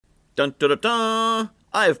Dun, dun, dun, dun.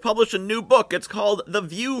 I have published a new book. It's called The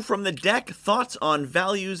View from the Deck, Thoughts on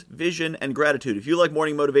Values, Vision, and Gratitude. If you like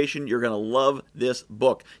morning motivation, you're going to love this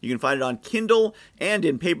book. You can find it on Kindle and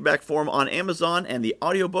in paperback form on Amazon, and the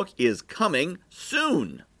audiobook is coming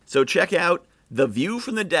soon. So check out The View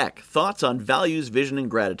from the Deck, Thoughts on Values, Vision, and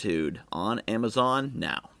Gratitude on Amazon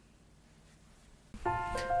now.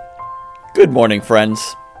 Good morning,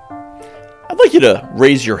 friends. I'd like you to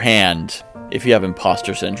raise your hand if you have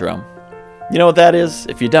imposter syndrome. You know what that is?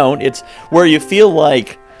 If you don't, it's where you feel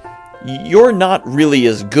like you're not really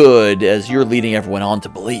as good as you're leading everyone on to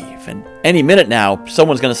believe. And any minute now,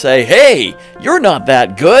 someone's going to say, hey, you're not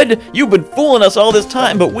that good. You've been fooling us all this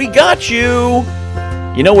time, but we got you.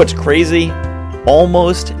 You know what's crazy?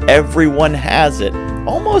 Almost everyone has it.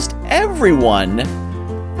 Almost everyone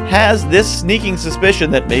has this sneaking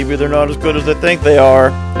suspicion that maybe they're not as good as they think they are,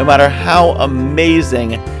 no matter how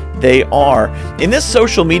amazing they are. In this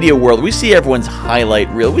social media world, we see everyone's highlight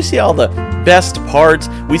reel. We see all the best parts.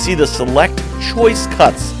 We see the select choice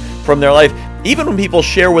cuts from their life. Even when people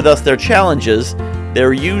share with us their challenges,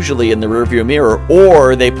 they're usually in the rearview mirror,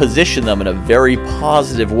 or they position them in a very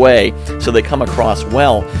positive way so they come across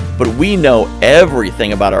well. But we know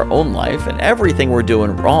everything about our own life and everything we're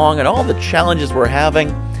doing wrong and all the challenges we're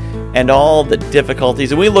having and all the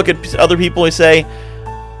difficulties. And we look at other people and say,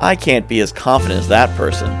 I can't be as confident as that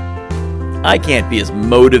person. I can't be as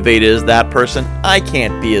motivated as that person. I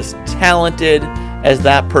can't be as talented as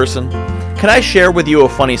that person. Can I share with you a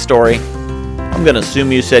funny story? I'm going to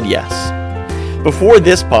assume you said yes. Before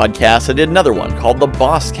this podcast, I did another one called The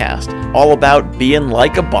Bosscast, all about being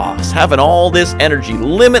like a boss, having all this energy,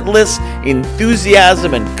 limitless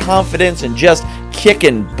enthusiasm and confidence, and just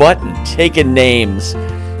kicking butt and taking names.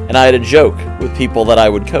 And I had a joke with people that I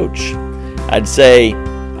would coach. I'd say,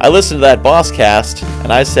 I listen to that Bosscast,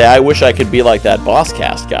 and I say, I wish I could be like that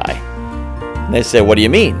Bosscast guy. And they say, what do you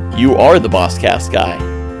mean? You are the Bosscast guy.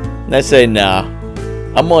 And I say, nah,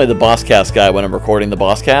 I'm only the Bosscast guy when I'm recording the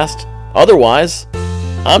Bosscast. Otherwise,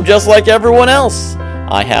 I'm just like everyone else.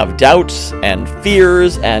 I have doubts and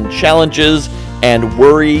fears and challenges and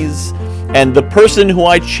worries, and the person who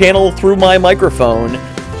I channel through my microphone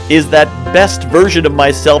is that best version of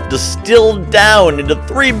myself distilled down into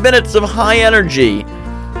 3 minutes of high energy.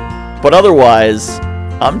 But otherwise,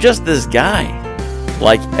 I'm just this guy,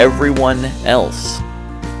 like everyone else.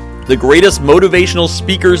 The greatest motivational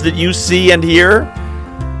speakers that you see and hear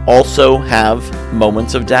also have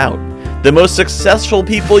moments of doubt. The most successful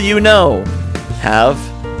people you know have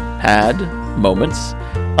had moments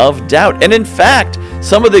of doubt. And in fact,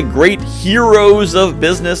 some of the great heroes of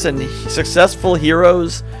business and successful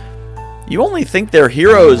heroes, you only think they're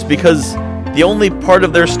heroes because the only part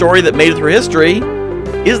of their story that made it through history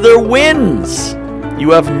is their wins.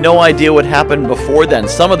 You have no idea what happened before then.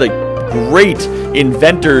 Some of the great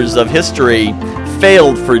inventors of history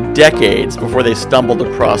failed for decades before they stumbled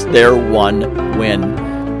across their one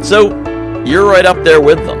win. So you're right up there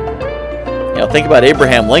with them. You know, think about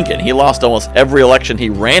Abraham Lincoln. He lost almost every election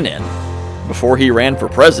he ran in before he ran for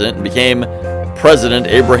president and became President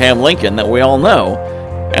Abraham Lincoln that we all know.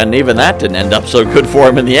 And even that didn't end up so good for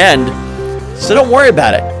him in the end. So don't worry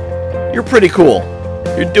about it. You're pretty cool.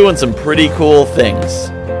 You're doing some pretty cool things.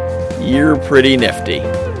 You're pretty nifty.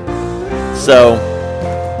 So,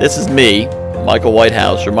 this is me, Michael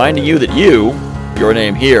Whitehouse, reminding you that your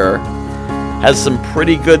name here, has some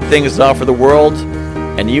pretty good things to offer the world,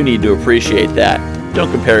 and you need to appreciate that.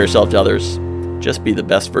 Don't compare yourself to others. Just be the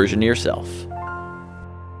best version of yourself.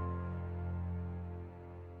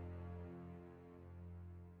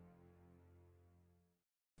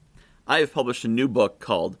 I have published a new book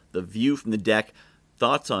called The View from the Deck,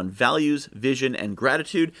 Thoughts on Values, Vision, and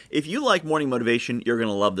Gratitude. If you like morning motivation, you're going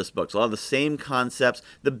to love this book. It's a lot of the same concepts.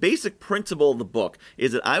 The basic principle of the book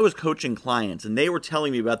is that I was coaching clients, and they were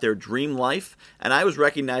telling me about their dream life, and I was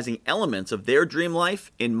recognizing elements of their dream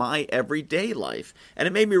life in my everyday life. And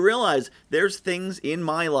it made me realize there's things in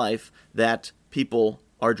my life that people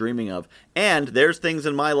are dreaming of. And there's things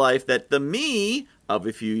in my life that the me of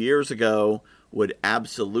a few years ago would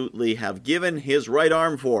absolutely have given his right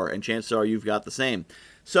arm for, and chances are you've got the same.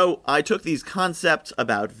 So I took these concepts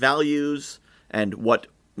about values and what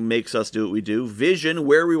makes us do what we do, vision,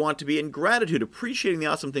 where we want to be, and gratitude, appreciating the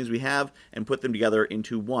awesome things we have, and put them together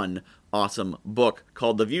into one awesome book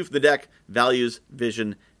called The View from the Deck, Values,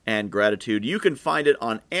 Vision, and Gratitude. You can find it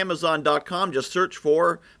on Amazon.com. Just search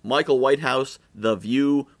for Michael Whitehouse, The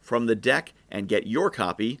View from the Deck, and get your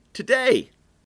copy today.